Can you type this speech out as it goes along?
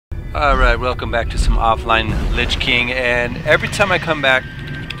Alright, welcome back to some offline Lich King, and every time I come back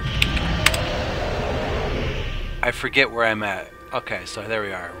I forget where I'm at. Okay, so there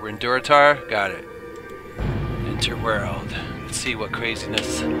we are. We're in Duratar, got it. Interworld. Let's see what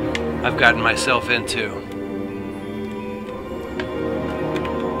craziness I've gotten myself into.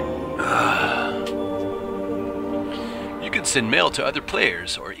 You can send mail to other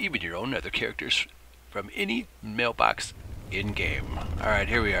players, or even your own other characters, from any mailbox in-game. Alright,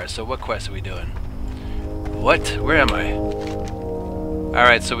 here we are. So what quest are we doing? What? Where am I?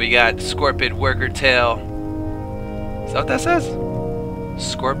 Alright, so we got Scorpid Worker Tail. Is that what that says?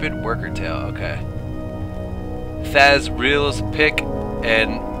 Scorpid Worker Tail, okay. Thaz Reel's Pick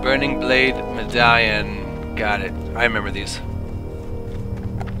and Burning Blade Medallion. Got it. I remember these.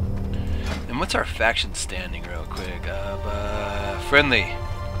 And what's our faction standing real quick? Friendly.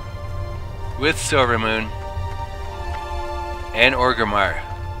 With Silvermoon. And Orgrimmar.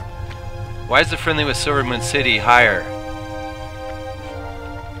 Why is the friendly with Silvermoon City higher?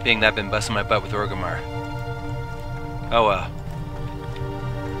 Being that I've been busting my butt with Orgrimmar. Oh well.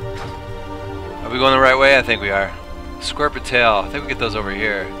 Are we going the right way? I think we are. Scorpid Tail. I think we get those over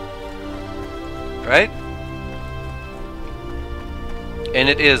here. Right? And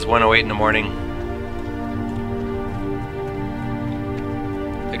it is 1:08 in the morning.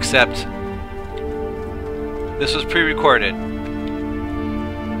 Except this was pre-recorded.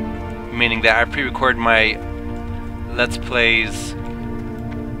 Meaning that I pre-record my Let's Plays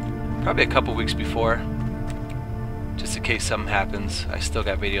probably a couple weeks before. Just in case something happens. I still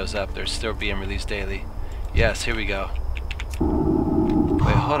got videos up. They're still being released daily. Yes, here we go.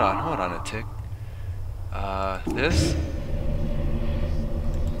 Wait, hold on a tick. This.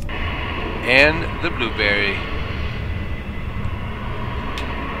 And the blueberry.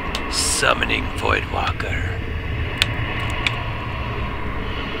 Summoning Voidwalker.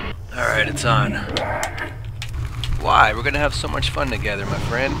 Alright, it's on. Why? We're gonna have so much fun together, my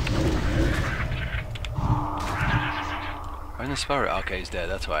friend. Where's the spell? Okay, he's dead,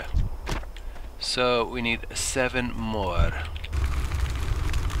 that's why. So, we need 7 more.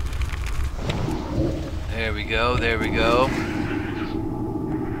 There we go, there we go.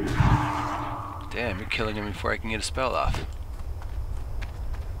 Damn, you're killing him before I can get a spell off.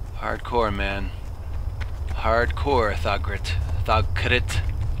 Hardcore, man. Hardcore, Thogrit.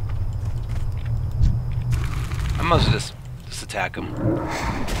 I must just attack him.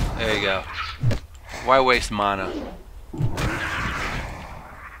 There you go. Why waste mana?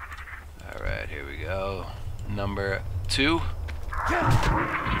 Alright, here we go. Number 2.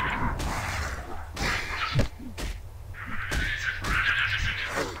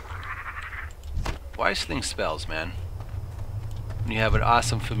 Why sling spells, man? When you have an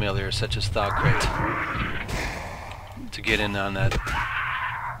awesome familiar such as Thogrit to get in on that.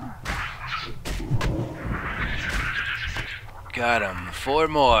 Got him. 4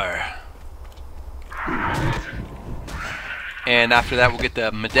 more. And after that we'll get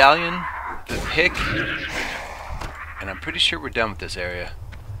the medallion, the pick, and I'm pretty sure we're done with this area.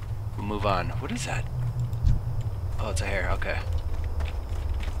 We'll move on. What is that? Oh, it's a hare. Okay.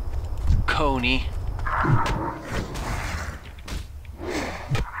 Coney.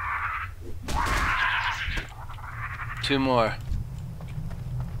 Two more.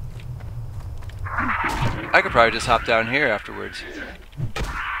 I could probably just hop down here afterwards.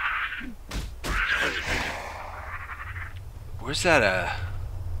 Where's that, I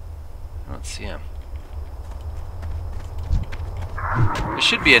don't see him. There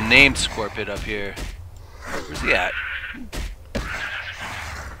should be a named Scorpid up here. Where's he at?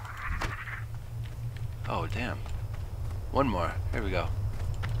 Oh, damn. One more. Here we go.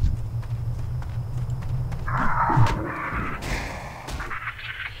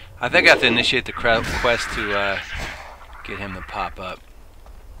 I think I have to initiate the quest to get him to pop up.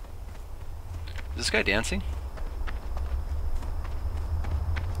 Is this guy dancing?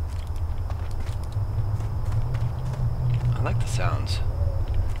 I like the sounds.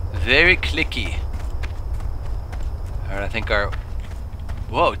 Very clicky. Alright, I think our...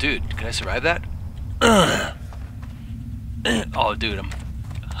 Whoa, dude, can I survive that? Oh, dude, I'm...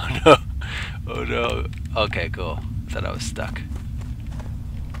 Oh, no. Oh, no. Okay, cool. I thought I was stuck.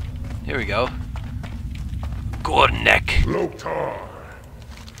 Here we go. Gornek. Loktar.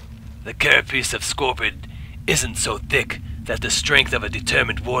 The carapace of Scorpid isn't so thick that the strength of a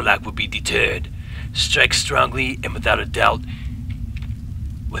determined warlock would be deterred. Strike strongly and without doubt,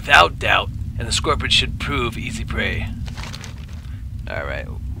 and the Scorpid should prove easy prey. Alright,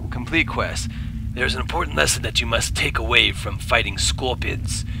 complete quest. There's an important lesson that you must take away from fighting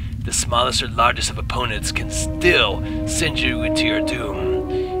Scorpids. The smallest or largest of opponents can still send you into your doom.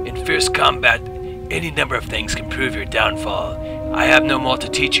 In fierce combat, any number of things can prove your downfall. I have no more to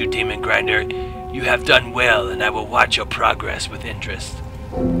teach you, Demongrinder. You have done well, and I will watch your progress with interest.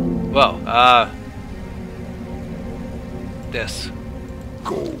 Well, this.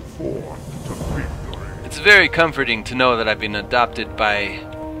 Go forth to victory. It's very comforting to know that I've been adopted by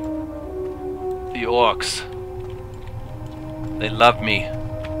the orcs. They love me.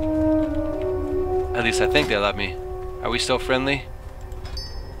 At least I think they love me. Are we still friendly?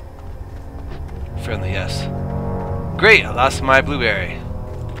 Friendly, yes. Great, I lost my blueberry.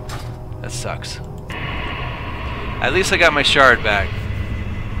 That sucks. At least I got my shard back.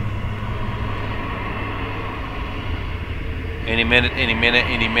 Any minute, any minute,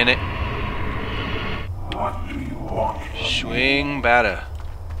 any minute. What do you want? Swing batter.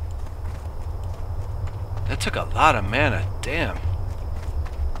 That took a lot of mana, damn.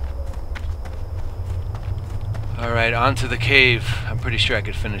 Alright, on to the cave. I'm pretty sure I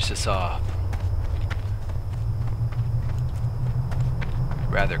could finish this off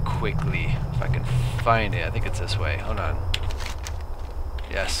rather quickly, if I can find it. I think it's this way. Hold on.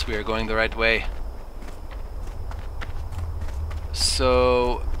 Yes, we are going the right way.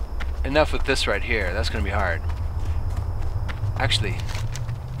 So, enough with this right here. That's going to be hard. Actually,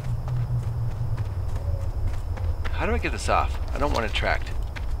 how do I get this off? I don't want it tracked.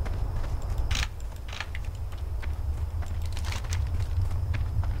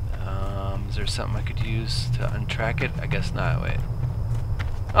 Is there something I could use to untrack it? I guess not. Wait.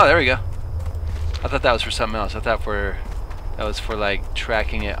 Oh, there we go. I thought that was for something else. I thought that was for like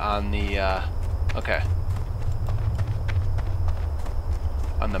tracking it on the okay,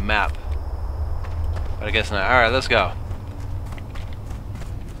 on the map. But I guess not. All right, let's go.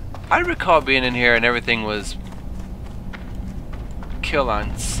 I recall being in here and everything was kill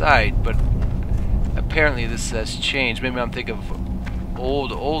on sight, but apparently this has changed. Maybe I'm thinking of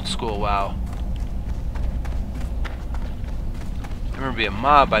old school WoW. I remember being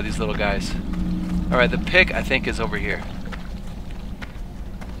mobbed by these little guys. Alright, the pick I think is over here.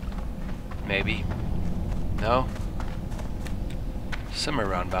 Maybe. No? Somewhere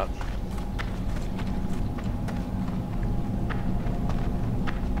around about.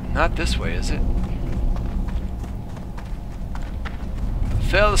 Not this way, is it?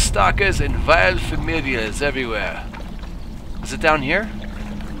 Fell stalkers and vile familiars everywhere. Is it down here?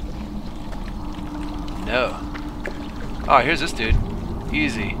 No. Oh, here's this dude.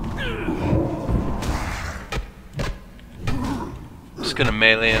 Easy. Just gonna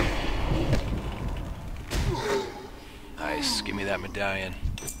melee him. Nice. Give me that medallion.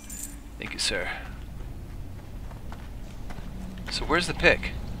 Thank you, sir. So where's the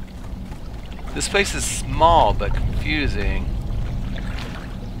pick? This place is small but confusing.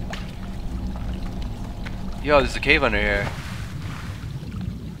 Yo, there's a cave under here.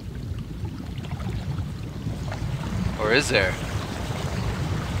 Or is there?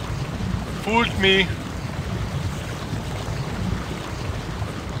 Fooled me.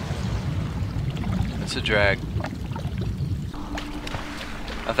 That's a drag.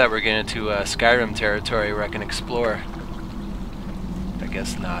 I thought we were getting into Skyrim territory where I can explore. I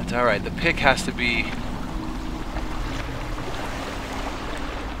guess not. Alright, the pick has to be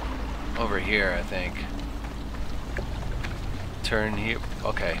over here, I think. Turn here.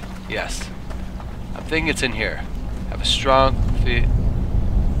 Okay, yes. I'm thinking it's in here. Have a strong feet.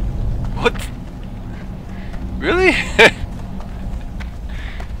 What? Really?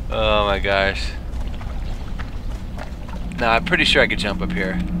 Oh my gosh. Nah, I'm pretty sure I could jump up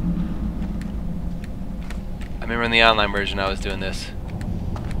here. I remember in the online version I was doing this.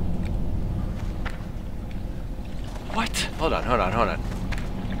 What? Hold on, hold on, hold on.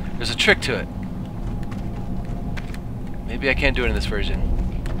 There's a trick to it. Maybe I can't do it in this version.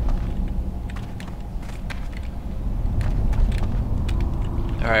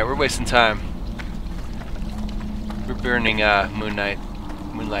 Alright, we're wasting time. We're burning moonlight.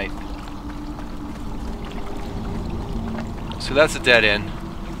 So that's a dead end.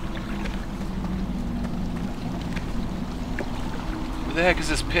 Where the heck is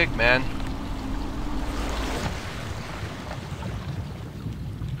this pick, man?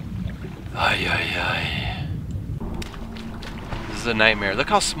 Ay, ay, ay. This is a nightmare. Look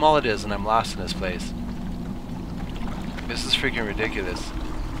how small it is and I'm lost in this place. This is freaking ridiculous.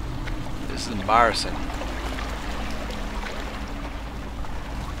 This is embarrassing.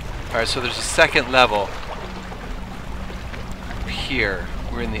 Alright, so there's a second level here.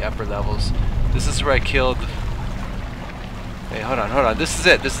 We're in the upper levels. This is where I killed... Hey, hold on, hold on. This is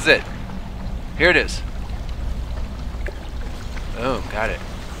it, this is it. Here it is. Oh, got it.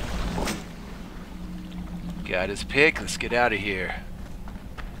 Got his pick. Let's get out of here.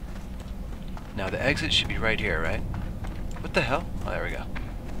 Now the exit should be right here, right? What the hell? Oh, there we go.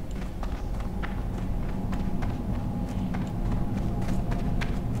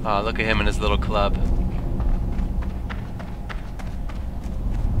 Oh, look at him and his little club.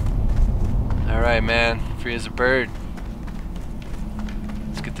 Alright, man. Free as a bird.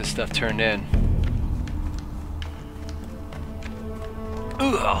 Let's get this stuff turned in.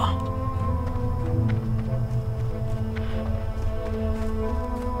 Ooh.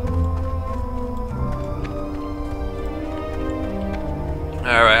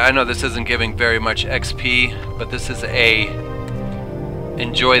 Alright, I know this isn't giving very much XP, but this is a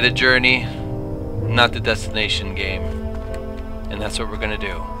enjoy the journey, not the destination game. And that's what we're gonna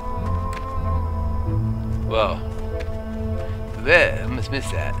do. Whoa. There, I must miss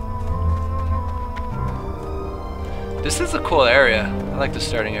that. This is a cool area. I like the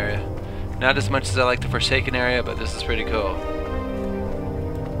starting area. Not as much as I like the Forsaken area, but this is pretty cool.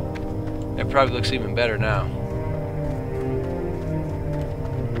 It probably looks even better now.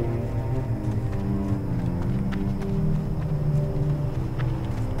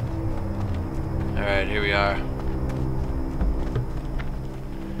 Alright, here we are.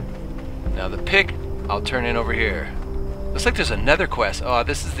 Now the pick, I'll turn in over here. Looks like there's another quest. Oh,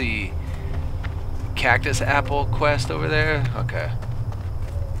 this is the cactus apple quest over there? Okay.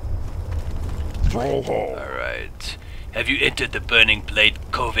 Alright. Have you entered the Burning Blade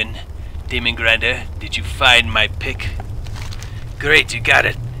Coven, Demongrinder? Did you find my pick? Great, you got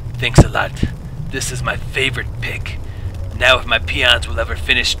it. Thanks a lot. This is my favorite pick. Now if my peons will ever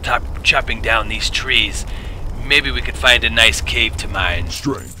finish chopping down these trees, maybe we could find a nice cave to mine.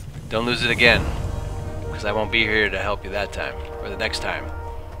 Strength. Don't lose it again, because I won't be here to help you that time, or the next time,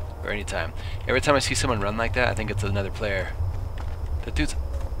 or any time. Every time I see someone run like that, I think it's another player. That dude's...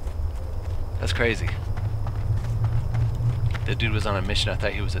 That's crazy. The dude was on a mission. I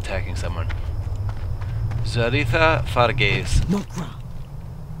thought he was attacking someone. Zaritha Farges.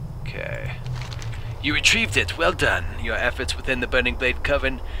 Okay. You retrieved it. Well done. Your efforts within the Burning Blade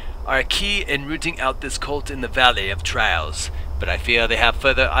Coven are key in rooting out this cult in the Valley of Trials. But I fear they have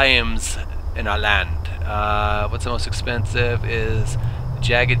further aims in our land. What's the most expensive is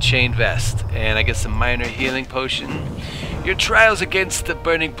Jagged Chain Vest, and I guess a minor healing potion. Your trials against the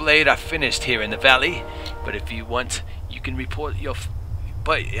Burning Blade are finished here in the valley, but if you want, you can report your...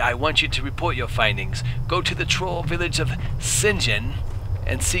 But I want you to report your findings. Go to the troll village of Sinjin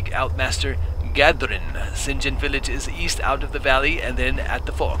and seek out Master Gadrin. Sinjin village is east out of the valley and then at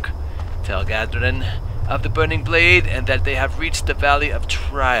the fork. Tell Gadrin of the Burning Blade and that they have reached the Valley of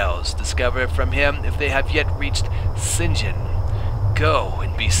Trials. Discover from him if they have yet reached Sinjin. Go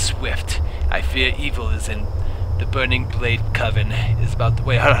and be swift. I fear evil is in the Burning Blade Coven is about the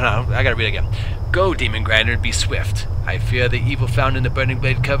way. Hold on, I gotta read again. Go, Demongrinder, and be swift. I fear the evil found in the Burning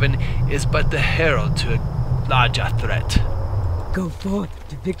Blade Coven is but the herald to a larger threat. Go forth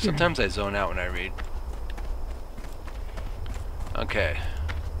to victory. Sometimes I zone out when I read. Okay.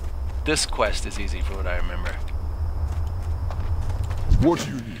 This quest is easy for what I remember. What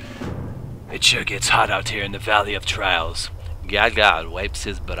do you need? It sure gets hot out here in the Valley of Trials. Gad wipes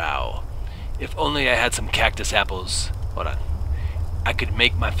his brow. If only I had some cactus apples. Hold on. I could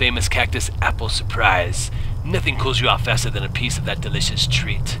make my famous cactus apple surprise. Nothing cools you off faster than a piece of that delicious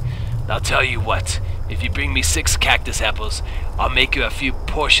treat. I'll tell you what, if you bring me 6 cactus apples, I'll make you a few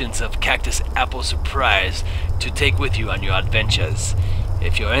portions of cactus apple surprise to take with you on your adventures.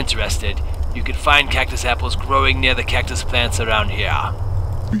 If you're interested, you can find cactus apples growing near the cactus plants around here.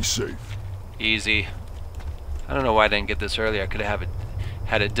 Be safe. Easy. I don't know why I didn't get this earlier. I could have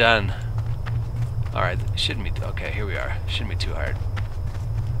had it done. Alright, shouldn't be... Okay, here we are. Shouldn't be too hard.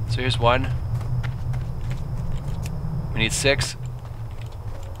 So here's 1. We need 6.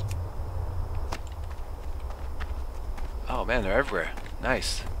 Oh man, they're everywhere.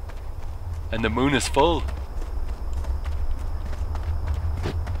 Nice. And the moon is full.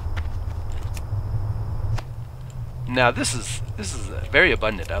 Now this is very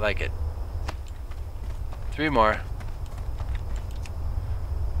abundant. I like it. 3 more.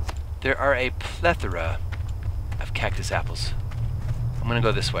 There are a plethora of cactus apples. I'm gonna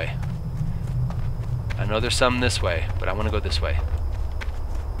go this way. I know there's some this way, but I want to go this way.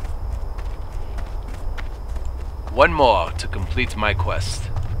 1 more to complete my quest.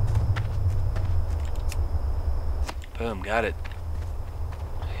 Boom, got it.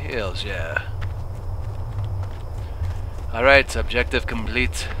 Hells yeah. Alright, objective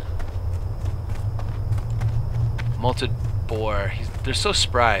complete. Malted boar. They're so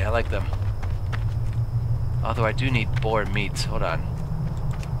spry, I like them. Although I do need boar meat. Hold on.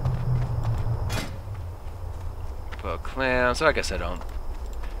 Boiled clams. Oh, I guess I don't.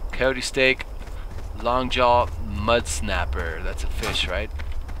 Coyote steak. Longjaw mud snapper. That's a fish, right?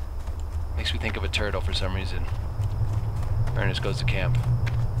 Makes me think of a turtle for some reason. Ernest goes to camp.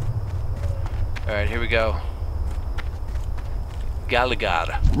 Alright, here we go.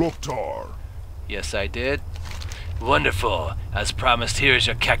 Gallagher. Roktar. Yes, I did. Wonderful. As promised, here is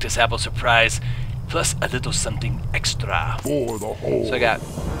your cactus apple surprise, plus a little something extra. For the whole. So I got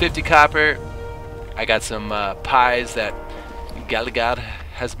 50 copper. I got some pies that Gallagher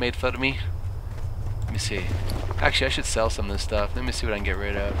has made for me. Let me see. Actually, I should sell some of this stuff. Let me see what I can get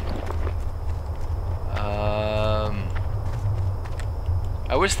rid of.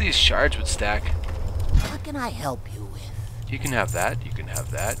 I wish these shards would stack. What can I help you with? You can have that. You can have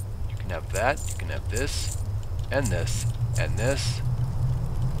that. You can have that. You can have this. And this. And this.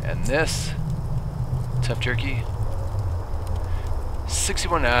 And this. Tough jerky.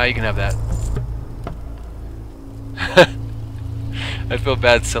 61. Ah, you can have that. I feel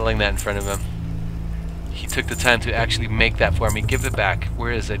bad selling that in front of him. He took the time to actually make that for me. Give it back.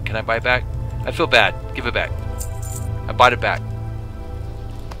 Where is it? Can I buy it back? I feel bad. Give it back. I bought it back.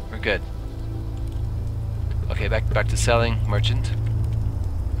 We're good. Okay, back to selling. Merchant.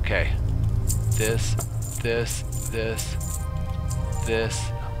 Okay. This.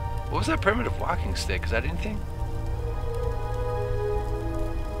 What was that primitive walking stick? Is that anything?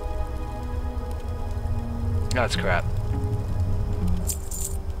 No, it's crap.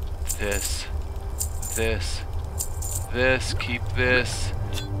 This, keep this,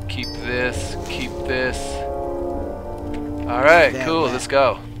 keep this, keep this. Alright, cool, let's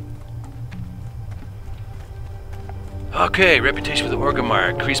go. Okay, reputation with Orgrimmar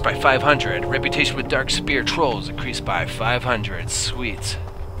increased by 500. Reputation with Dark Spear Trolls increased by 500. Sweet.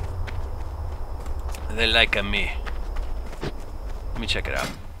 They like me. Let me check it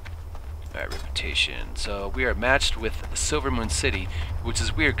out. Alright, reputation. So we are matched with Silvermoon City, which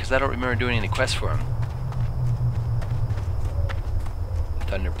is weird because I don't remember doing any quests for him.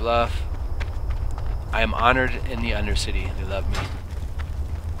 Thunder Bluff. I am honored in the Undercity. They love me.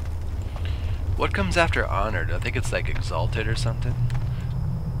 What comes after honored? I think it's like exalted or something.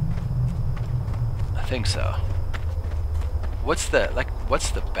 I think so. What's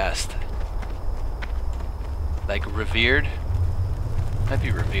the best? Like revered? Might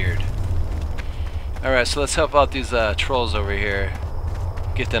be revered. Alright, so let's help out these trolls over here.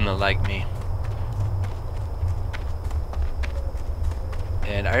 Get them to like me.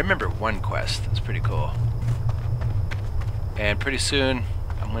 And I remember one quest. It's pretty cool. And pretty soon,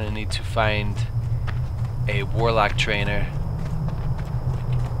 I'm going to need to find a warlock trainer.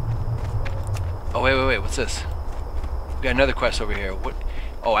 Oh, wait. What's this? We got another quest over here. What?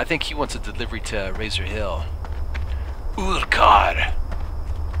 Oh, I think he wants a delivery to Razor Hill. Ulkar.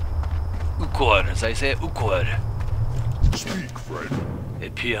 Ukor, as I say, Ukor. Speak, friend. A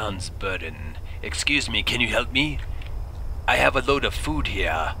peon's burden. Excuse me, can you help me? I have a load of food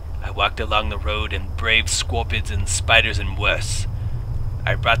here. I walked along the road and braved scorpions and spiders and worse.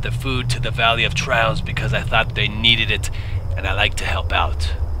 I brought the food to the Valley of Trials because I thought they needed it and I like to help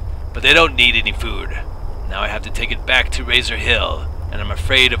out. But they don't need any food. Now I have to take it back to Razor Hill, and I'm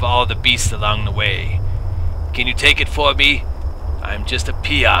afraid of all the beasts along the way. Can you take it for me? I'm just a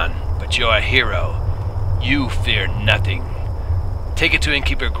peon, but you're a hero. You fear nothing. Take it to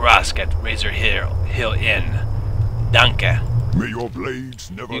Innkeeper Grosk at Razor Hill Inn. Danke. May your blades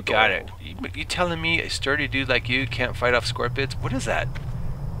never You got it. You telling me a sturdy dude like you can't fight off scorpions? What is that?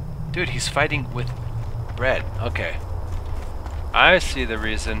 Dude, he's fighting with bread. Okay. I see the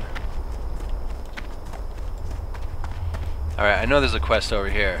reason. Alright, I know there's a quest over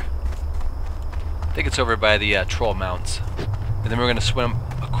here. I think it's over by the troll mounts. And then we're going to swim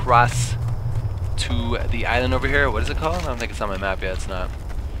across to the island over here. What is it called? I don't think it's on my map yet. It's not.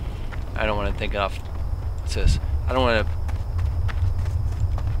 I don't want to think off. What's this? I don't want to...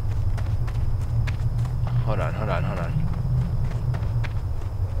 Hold on.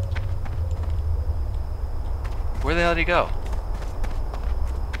 Where the hell did he go?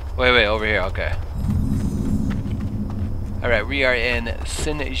 Wait, over here, okay. Alright, we are in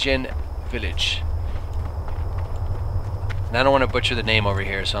Sinjin Village. And I don't want to butcher the name over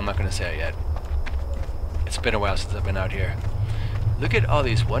here, so I'm not going to say it yet. It's been a while since I've been out here. Look at all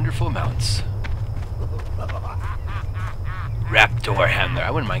these wonderful mounts. Raptor Handler.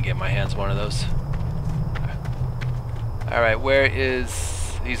 I wouldn't mind getting my hands on one of those. Alright, where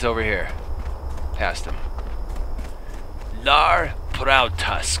is... He's over here. Past him. Lar Proud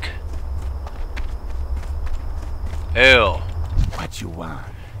Tusk. Hail. What you want?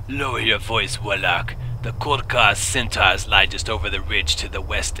 Lower your voice, Warlock. The Kolkar centaurs lie just over the ridge to the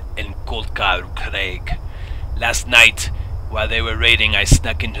west in Kolkar Craig. Last night, While they were raiding, I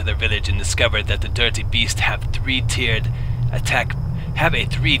snuck into their village and discovered that the dirty beasts have a three-tiered attack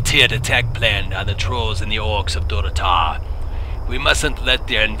plan on the trolls and the orcs of Dorotar. We mustn't let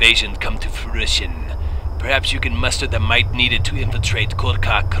their invasion come to fruition. Perhaps you can muster the might needed to infiltrate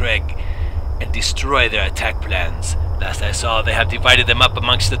Kolkar Craig and destroy their attack plans. Last I saw, they have divided them up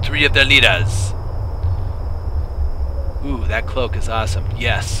amongst the three of their leaders. Ooh, that cloak is awesome.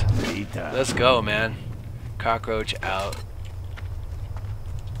 Yes. Let's go, man. Cockroach out.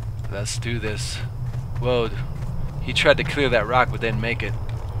 Let's do this. Whoa. He tried to clear that rock but didn't make it.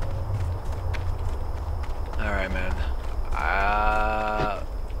 Alright, man.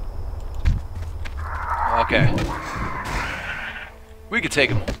 Okay. We could take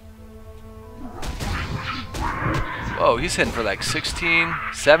him. Whoa, he's hitting for like 16,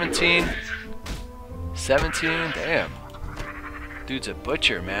 17. 17, damn. Dude's a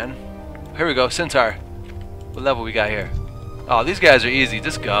butcher, man. Here we go, Centaur. What level we got here? Oh, these guys are easy,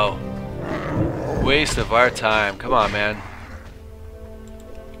 just go. Waste of our time. Come on, man.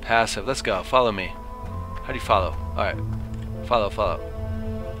 Passive, let's go, follow me. How do you follow? Alright. Follow, follow.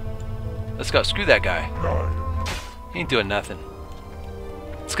 Let's go, screw that guy. He ain't doing nothing.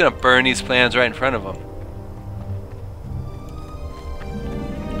 It's gonna burn these plans right in front of him.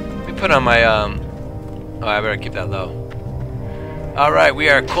 Let me put on my, oh, I better keep that low. Alright, we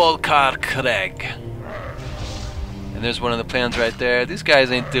are Kolkar Craig. And there's one of the plans right there. These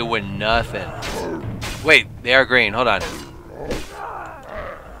guys ain't doing nothing. Wait, they are green. Hold on.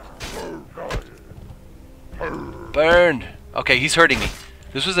 Burned. Okay, he's hurting me.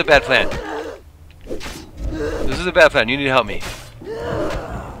 This was a bad plan. This is a bad plan. You need to help me.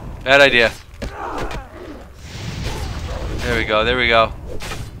 Bad idea. There we go. There we go.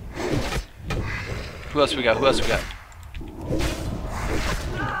 Who else we got? Who else we got?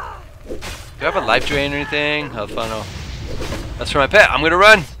 Do I have a life drain or anything? Oh, funnel. That's for my pet. I'm gonna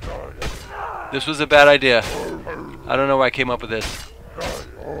run. This was a bad idea. I don't know why I came up with this.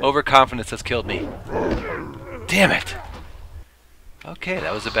 Overconfidence has killed me. Damn it. Okay,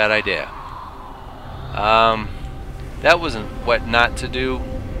 that was a bad idea. That wasn't what not to do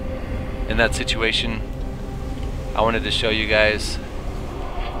in that situation. I wanted to show you guys.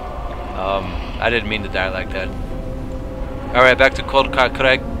 I didn't mean to die like that. Alright, back to Kolkar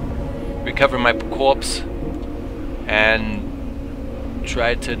Craig. Recover my corpse and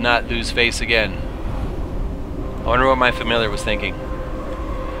try to not lose face again. I wonder what my familiar was thinking.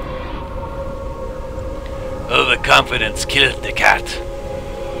 Overconfidence killed the cat.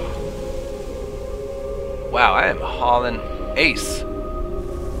 Wow, I am hauling ace.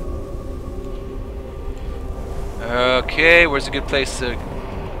 Okay, where's a good place to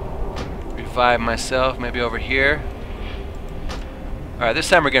revive myself? Maybe over here. Alright, this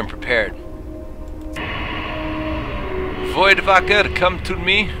time we're getting prepared. Voidvaker, come to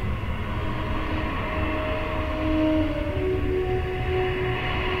me.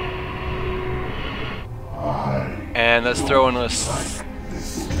 And let's throw in a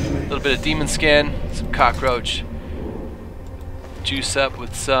little bit of demon skin, some cockroach. Juice up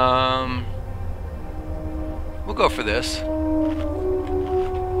with some... We'll go for this.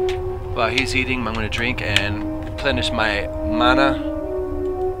 While he's eating, I'm going to drink and replenish my mana.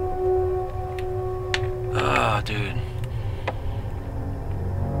 Oh, dude.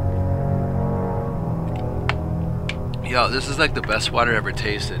 Yo, this is like the best water ever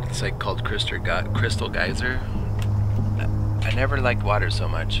tasted. It's like called Crystal Geyser. I never liked water so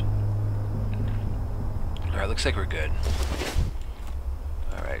much. Alright, looks like we're good.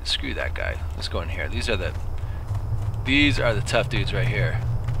 Alright, screw that guy. Let's go in here. These are the tough dudes right here.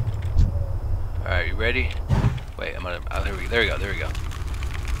 Alright, you ready? Wait, I'm gonna... Oh, there we go, there we go.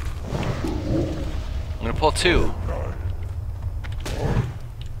 I'm gonna pull two.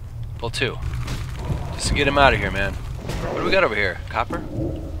 Pull two. Just to get him out of here, man. What do we got over here? Copper?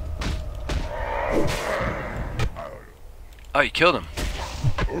 Oh, you killed him.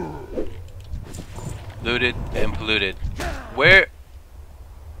 Looted and polluted. Where?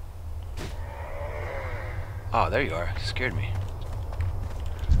 Oh, there you are. Scared me.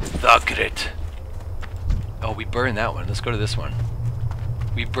 Thugrit. Oh, we burned that one. Let's go to this one.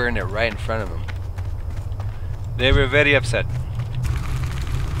 We burned it right in front of them. They were very upset.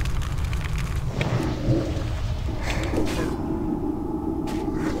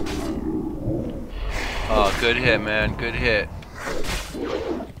 Oh, good hit, man. Good hit.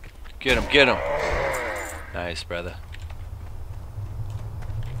 Get him, get him. Nice, brother.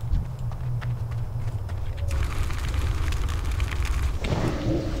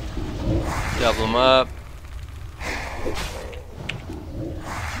 Double him up.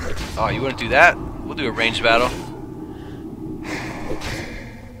 Oh, you want to do that? We'll do a ranged battle.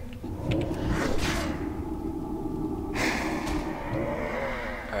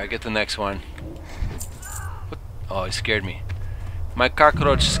 Alright, get the next one. What? Oh, he scared me. My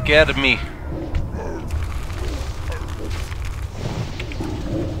cockroach scared me.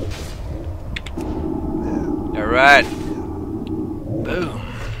 Alright. Boom.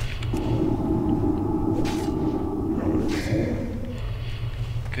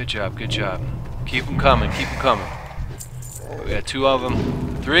 Good job, good job. Keep them coming, keep them coming. We got 2 of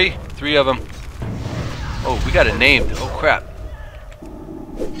them. 3? 3 of them. Oh, we got it named. Oh, crap.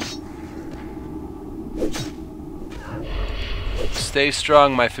 Stay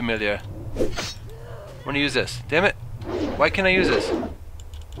strong, my familiar. I want to use this. Damn it. Why can't I use this?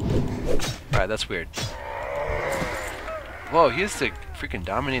 Alright, that's weird. Whoa, he is like freaking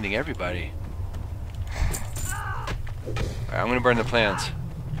dominating everybody. Alright, I'm gonna burn the plants.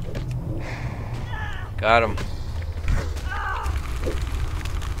 Got him.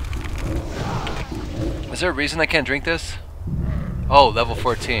 Is there a reason I can't drink this? Oh, level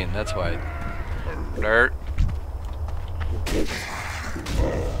 14, that's why. Dirt.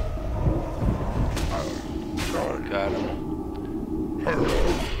 Got him.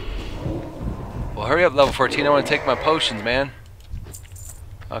 Well, hurry up, level 14. I want to take my potions, man.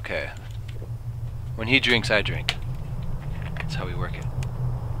 Okay. When he drinks, I drink. That's how we work it.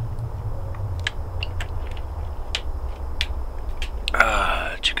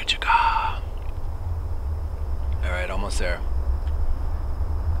 Chicka chicka. Alright, almost there.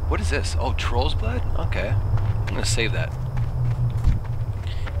 What is this? Oh, troll's blood? Okay. I'm gonna save that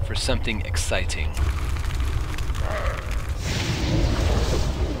for something exciting.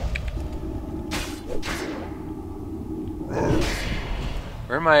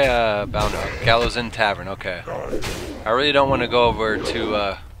 Where am I bound up? Gallows Inn Tavern, okay. I really don't want to go over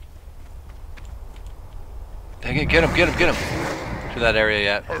to dang it, get him, get him, get him! To that area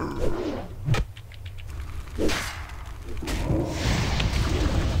yet.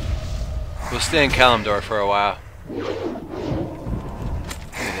 We'll stay in Kalimdor for a while. Look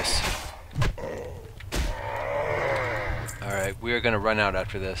at this. Alright, we are gonna run out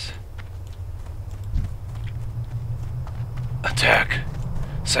after this. Attack!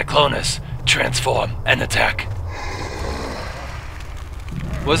 Cyclonus, transform and attack!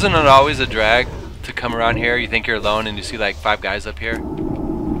 Wasn't it always a drag to come around here? You think you're alone and you see like 5 guys up here?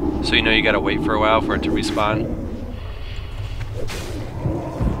 So you know you gotta wait for a while for it to respawn?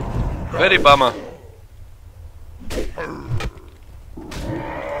 Very bummer.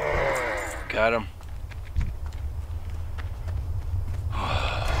 Got him.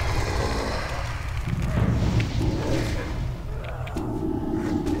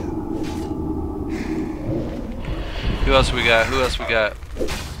 Who else we got? Who else we got?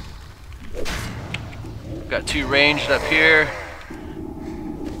 Got 2 ranged up here.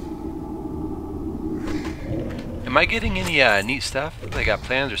 Am I getting any neat stuff? They got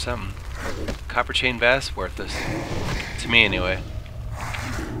plans or something. Copper chain vest, worthless. To me anyway.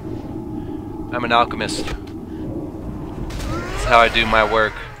 I'm an alchemist. That's how I do my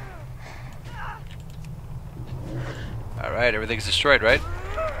work. Alright, everything's destroyed, right?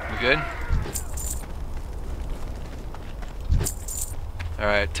 We good?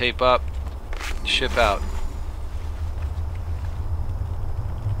 Alright, tape up. Ship out.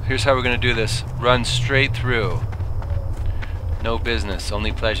 Here's how we're gonna do this. Run straight through. No business,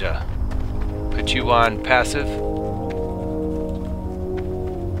 only pleasure. Put you on passive.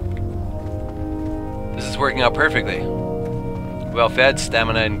 This is working out perfectly. Well fed,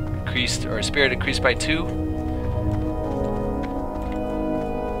 stamina increased, or spirit increased by 2.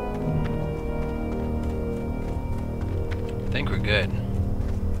 I think we're good.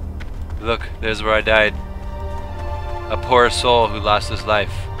 Look, there's where I died. A poor soul who lost his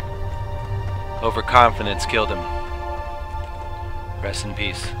life. Overconfidence killed him. Rest in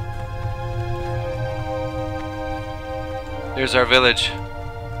peace. There's our village.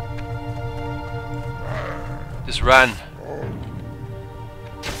 Just run.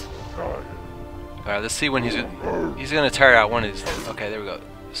 Alright, let's see when he's gonna tire out one of these. Okay, there we go.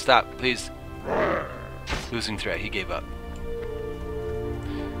 Stop, please. Losing threat, he gave up.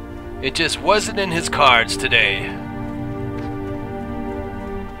 It just wasn't in his cards today.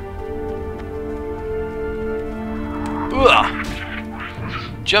 Ugh.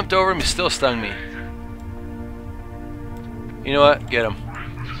 Jumped over him, he still stung me. You know what? Get him.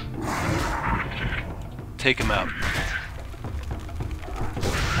 Take him out.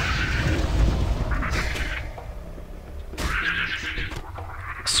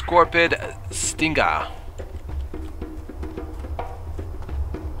 Scorpid Stinga.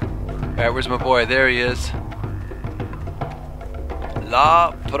 Alright, where's my boy? There he is.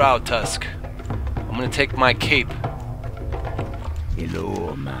 La Prautusk. I'm gonna take my cape.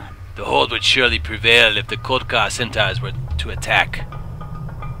 Hello, man. The hold would surely prevail if the Kodka centaurs were to attack.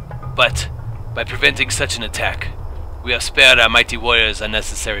 But, by preventing such an attack, we have spared our mighty warriors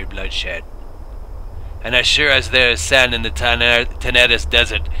unnecessary bloodshed. And as sure as there is sand in the Teneris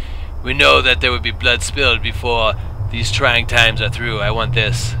desert, we know that there will be blood spilled before these trying times are through. I want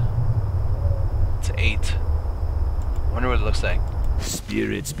this. It's 8. I wonder what it looks like.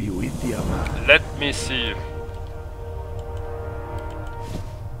 Spirits be with you, man. Let me see.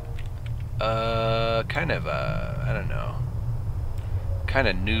 Kind of, I don't know. Kind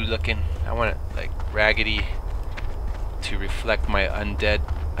of new looking. I want it, like, raggedy to reflect my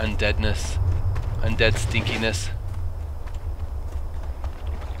undeadness. Undead stinkiness.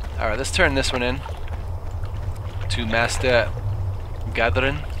 Alright, let's turn this one in. To Master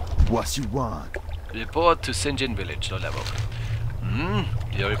Gathering. What you want? Report to Sinjin Village, low level.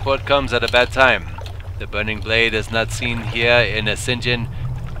 Your report comes at a bad time. The Burning Blade is not seen here in a Sinjin.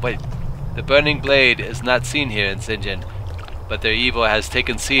 Wait. The Burning Blade is not seen here in Sinjin, but their evil has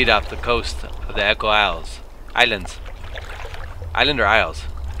taken seed off the coast of the Echo Isles. Islands. Island or Isles?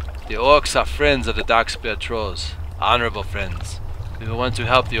 The orcs are friends of the Darkspear Trolls. Honorable friends. We want to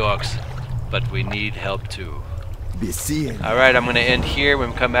help the orcs, but we need help too. Be seeing. Alright, I'm going to end here.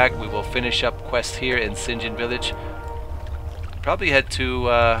 When we come back, we will finish up quest here in Sinjin Village. Probably head to,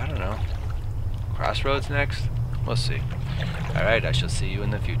 I don't know, Crossroads next? We'll see. Alright, I shall see you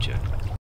in the future.